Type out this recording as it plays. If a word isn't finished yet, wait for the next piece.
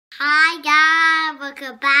Hi guys,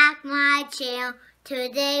 welcome back to my channel.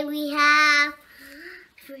 Today we have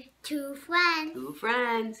two friends. Two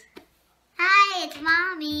friends. Hi, it's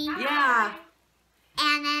Mommy. Yeah.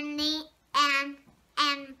 And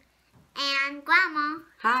Grandma.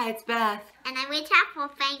 Hi, it's Beth. And I'm with Apple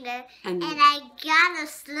Finger. And I got a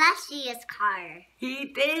Slushiest car. He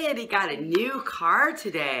did. He got a new car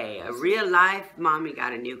today. A real life Mommy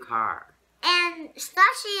got a new car. And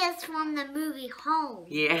Slushy is from the movie Home.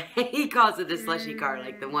 Yeah, he calls it a slushy car,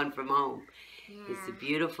 like the one from Home. Yeah. It's a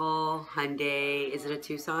beautiful Hyundai. Is it a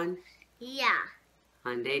Tucson? Yeah.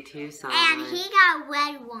 Hyundai Tucson. And he got a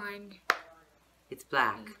red one. It's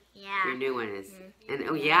black. Yeah. Your new one is. And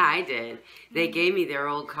oh yeah, I did. They gave me their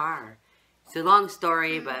old car. It's a long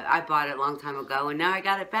story, but I bought it a long time ago, and now I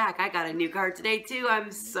got it back. I got a new car today too.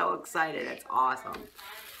 I'm so excited. That's awesome.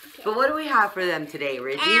 But what do we have for them today,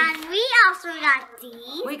 Ridgey? And we also got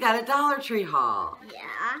these. We got a Dollar Tree haul.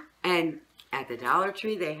 Yeah. And at the Dollar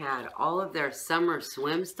Tree, they had all of their summer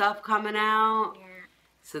swim stuff coming out. Yeah.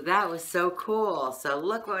 So that was so cool. So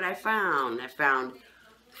look what I found. I found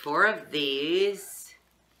 4 of these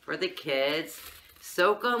for the kids.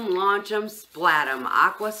 Soak 'em, launch 'em, splat 'em.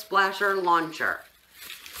 Aqua Splasher Launcher.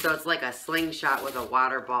 So it's like a slingshot with a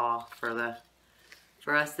water ball for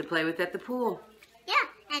us to play with at the pool.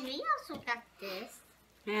 Yeah, and we also got this.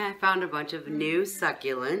 Yeah, I found a bunch of new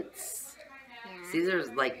succulents. Yeah. These are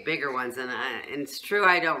like bigger ones, and it's true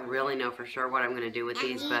I don't really know for sure what I'm going to do with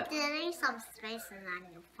these, but there is some space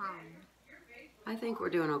on your phone. I think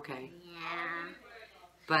we're doing okay. Yeah.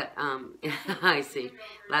 But, I see.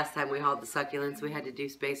 Last time we hauled the succulents, we had to do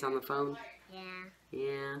space on the phone. Yeah.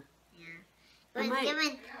 Yeah. Yeah. But it's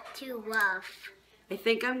given too rough. I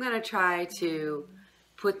think I'm going to try to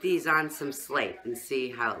put these on some slate and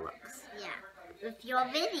see how it looks. Yeah. With your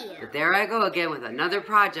video. But there I go again with another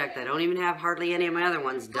project. I don't even have hardly any of my other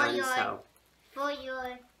ones done, For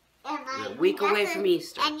your... We're a week away from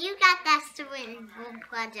Easter. And you got that swimming pool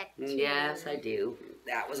project too. Yes, I do.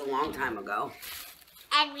 That was a long time ago.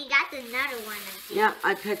 And we got another one of these. Yeah,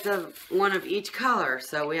 I picked one of each color.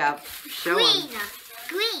 So we have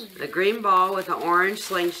Green. The green ball with the orange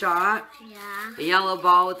slingshot. Yeah. A yellow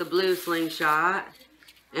ball with the blue slingshot.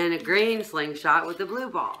 And a green slingshot with the blue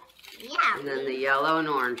ball. Yeah. And then the yellow and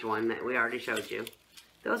orange one that we already showed you.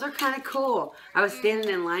 Those are kind of cool. I was standing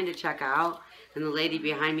in line to check out, and the lady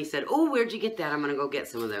behind me said, "Oh, where'd you get that? I'm going to go get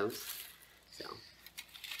some of those." So.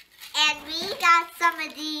 And we got some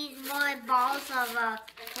of these more balls of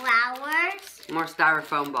flowers. More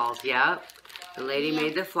styrofoam balls, yep. The lady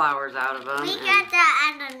made the flowers out of them. We got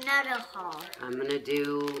that and another haul. I'm going to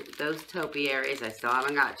do those topiaries. I still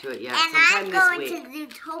haven't got to it yet. And Sometime I'm going this week.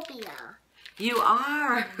 to Zootopia. You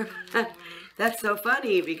are. That's so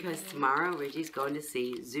funny because tomorrow Ridgey's going to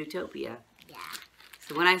see Zootopia. Yeah.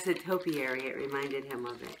 So when I said topiary, it reminded him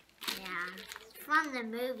of it. Yeah. It's from the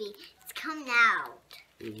movie. It's coming out.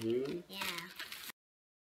 Mm-hmm. Yeah.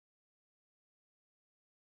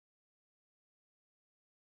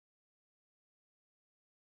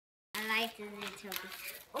 I like the Zootopia.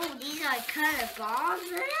 Oh, these are color balls,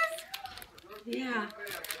 Yeah.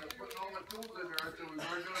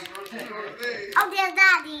 Oh, there's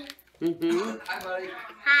Daddy. Mm-hmm. Hi, buddy.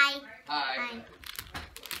 Hi. Hi.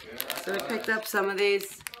 So I picked up some of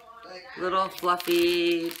these little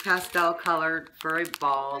fluffy pastel colored furry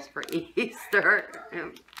balls for Easter.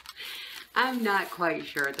 I'm not quite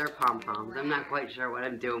sure. They're pom-poms. I'm not quite sure what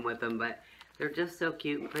I'm doing with them, but they're just so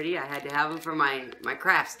cute and pretty. I had to have them for my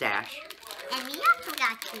craft stash. And we also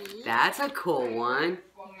got these. That's a cool one.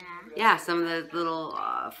 Yeah, some of the little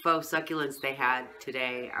faux succulents they had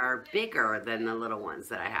today are bigger than the little ones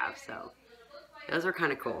that I have, so those are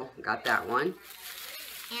kind of cool. Got that one.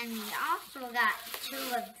 And we also got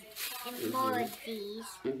 2 more of these.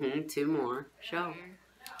 Mm-hmm, 2 more. Show.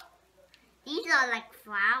 These are like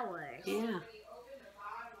flowers. Yeah.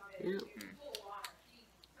 Yeah.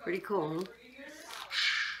 Pretty cool, huh?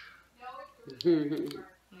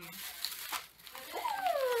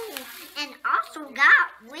 And also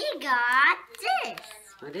we got this.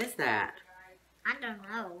 What is that? I don't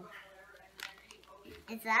know.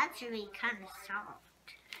 It's actually kind of soft.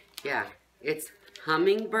 Yeah, it's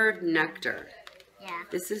hummingbird nectar. Yeah.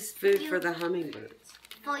 This is food for the hummingbirds.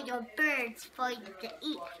 For your birds, for you to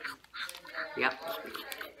eat. Yep.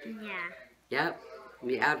 Yeah. Yep.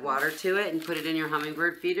 You add water to it and put it in your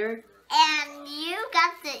hummingbird feeder. And you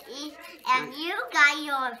got to eat, and you got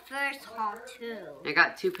your first haul too. I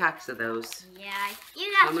got 2 packs of those. Yeah,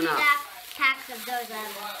 you got Coming 2 up. packs of those.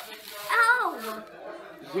 Oh!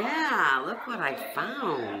 Yeah, look what I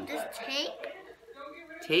found. This tape?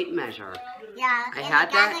 Tape measure. Yeah, I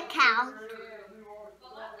had that. Got a count.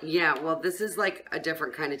 Yeah, well, this is like a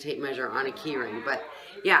different kind of tape measure on a key ring. But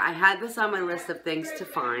yeah, I had this on my list of things to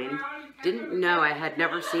find. Didn't know, I had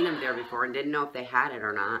never seen them there before and didn't know if they had it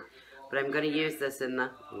or not. But I'm going to use this in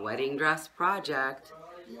the wedding dress project.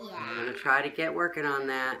 Yeah. I'm going to try to get working on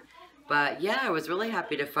that. But yeah, I was really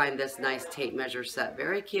happy to find this nice tape measure set.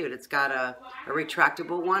 Very cute. It's got a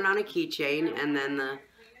retractable one on a keychain and then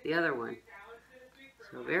the other one.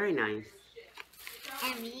 So very nice.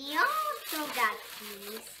 And we also got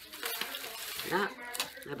these. Yeah,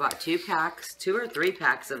 I bought 2 packs, 2 or 3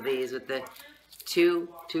 packs of these with the two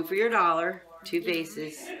for your $1, 2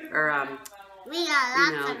 vases, or We got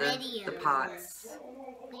lots you of know, videos. the pots.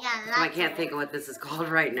 We got lots I can't think of what this is called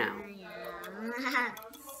right now. Yeah.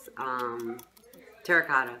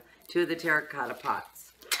 Terracotta. 2 of the terracotta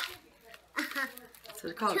pots. That's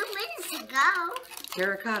what it's called. 2 minutes ago.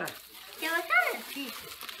 Terracotta. Terracotta. This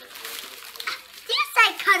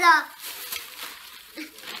I cut off.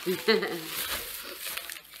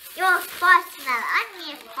 You're a marshmallow. I'm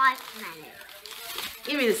a marshmallow.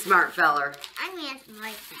 Give me the smart feller. I'm a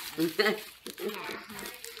smart feller.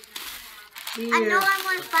 Yeah. I know I'm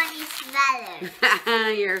a funny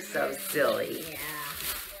smeller. You're so silly. Yeah.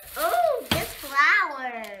 Oh, this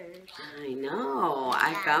flowers. I know.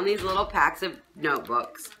 I found these little packs of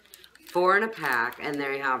notebooks, 4 in a pack, and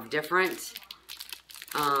they have different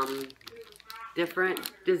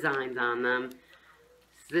designs on them.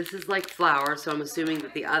 This is like flowers, so I'm assuming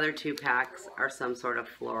that the other 2 packs are some sort of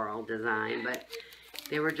floral design, but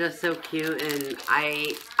they were just so cute, and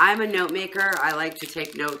I'm a note maker. I like to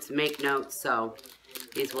take notes, make notes, so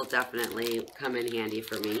these will definitely come in handy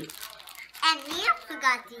for me. And we also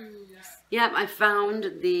got these. Yep, I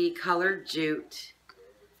found the colored jute.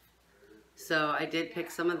 So I did pick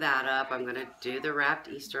some of that up. I'm going to do the wrapped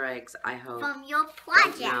Easter eggs, I hope. From your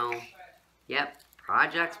project. Don't know. Yep,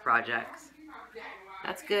 projects.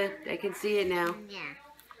 That's good. They can see it now. Yeah.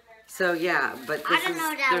 So yeah, but this is,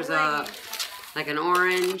 there's like an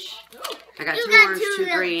orange. I got 2 orange, 2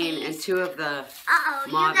 green, and 2 of the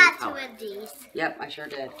you mauve got color. 2 of these. Yep, I sure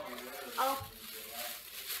did. Oh.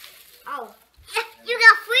 You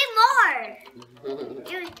got 3 more. And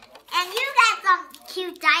you got some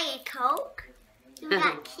cute Diet Coke. You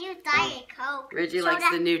got cute Diet Coke. Ridgey likes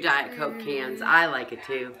the new Diet Coke cans. I like it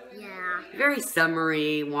too. Yeah. Very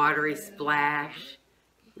summery, watery splash.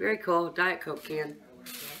 Very cool. Diet Coke can.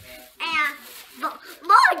 And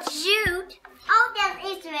more jute. Oh, there's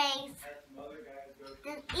Easter eggs.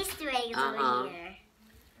 There's Easter eggs over here.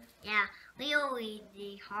 Yeah, we always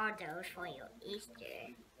do hard those for your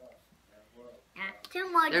Easter. Yeah,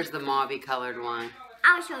 2 more. There's the mauve colored one.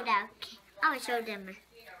 I'll show them. I'll show them.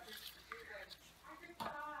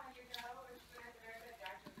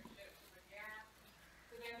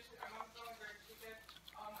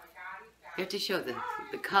 You have to show the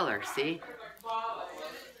color, see?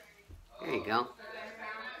 There you go.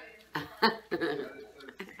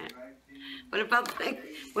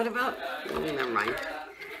 Oh, never mind.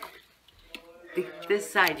 This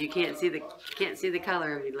side you can't see the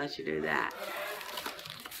color unless you do that.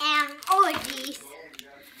 And orgies.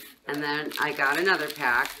 And then I got another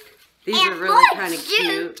pack. These And are really kind of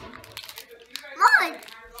cute. More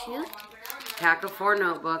jute. Pack of 4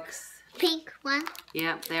 notebooks. Pink one.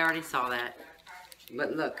 Yep, they already saw that.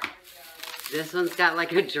 But look, this one's got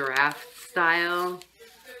like a giraffe style.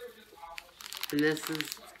 And this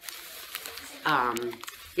is,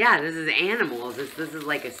 yeah, this is animals. This is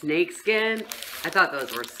like a snake skin. I thought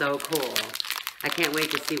those were so cool. I can't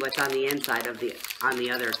wait to see what's on the inside of on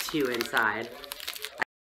the other 2 inside.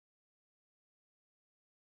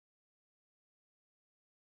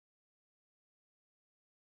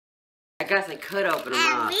 I guess I could open them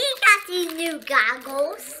And up. we got these new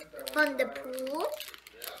goggles from the pool.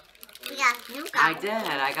 We got new goggles. I did.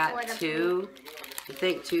 I got 2, I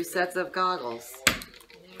think 2 sets of goggles.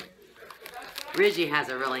 Ridgey has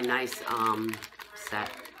a really nice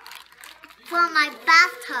set. For my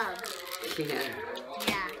bathtub. Yeah.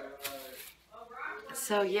 Yeah.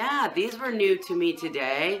 So yeah, these were new to me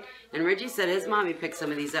today. And Ridgey said his mommy picked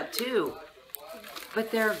some of these up too.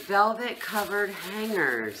 But they're velvet covered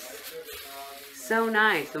hangers. So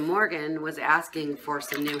nice. And Morgan was asking for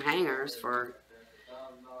some new hangers for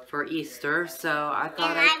Easter, so I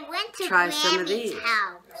thought I went to try some of these.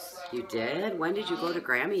 House. You did? When did you go to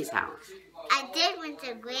Grammy's house? I did went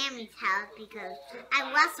to Grammy's house because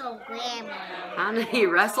I wrestled Grammy. Honey, you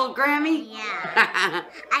wrestled Grammy? Yeah.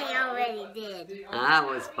 I already did. That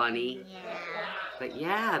was funny. Yeah. But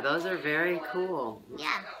yeah, those are very cool.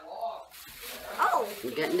 Yeah. Oh.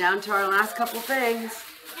 We're getting down to our last couple things.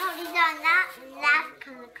 No, these are not last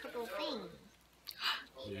couple things.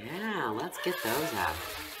 Yeah, let's get those out.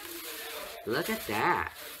 Look at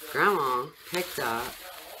that. Grandma picked up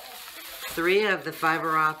 3 of the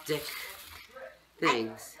fiber optic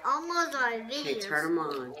things. Almost our videos. Okay, turn them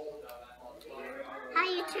on. How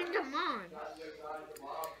you turn them on?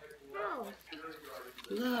 Oh.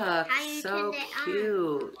 Look, so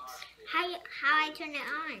cute. How I turn it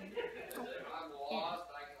on? Oh.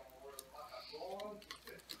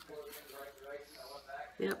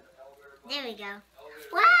 Yep. There we go.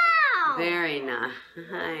 Wow! Very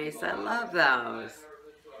nice. I love those.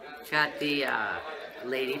 Got the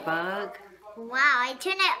ladybug. Wow, I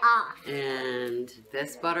turn it off. And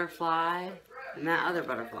this butterfly. And that other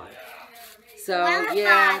butterfly. So, Butterfly,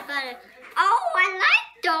 yeah. Oh, I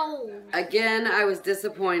like those. Again, I was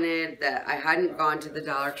disappointed that I hadn't gone to the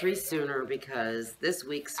Dollar Tree sooner because this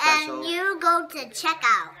week's special. And you go to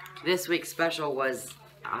checkout. This week's special was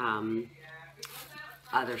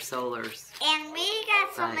other solars. And we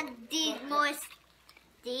got some of these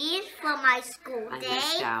for my school day. I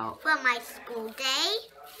missed out. For my school day.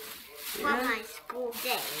 For my school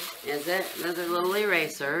day. Is it? Those are little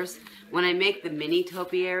erasers. When I make the mini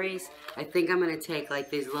topiaries, I think I'm gonna take like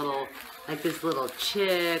these little, like this little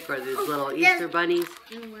chick or these little Easter bunnies,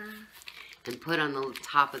 and put on the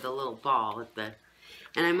top of the little ball at the.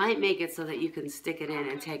 And I might make it so that you can stick it in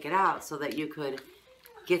and take it out, so that you could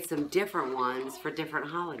get some different ones for different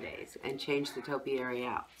holidays and change the topiary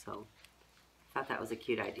out. So I thought that was a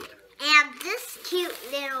cute idea. And this cute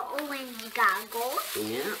little orange goggles.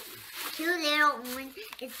 Yeah. Cute little orange.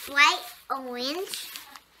 It's bright orange.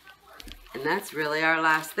 And that's really our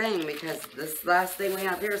last thing, because this last thing we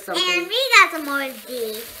have here is something. And we got some more of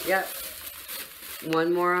these. Yep.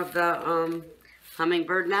 One more of the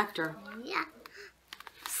hummingbird nectar. Yeah.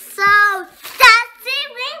 So that's it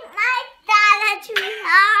with my Dollar Tree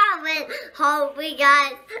haul. Hope we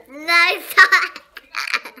got next time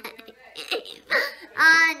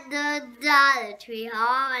on the Dollar Tree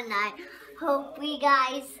haul, and I hope we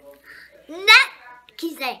guys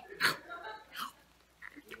next time.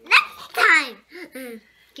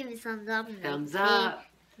 Give me thumbs up. Thumbs up.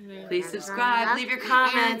 Please subscribe. Leave your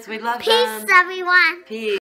comments. We love Peace, them. everyone. Peace.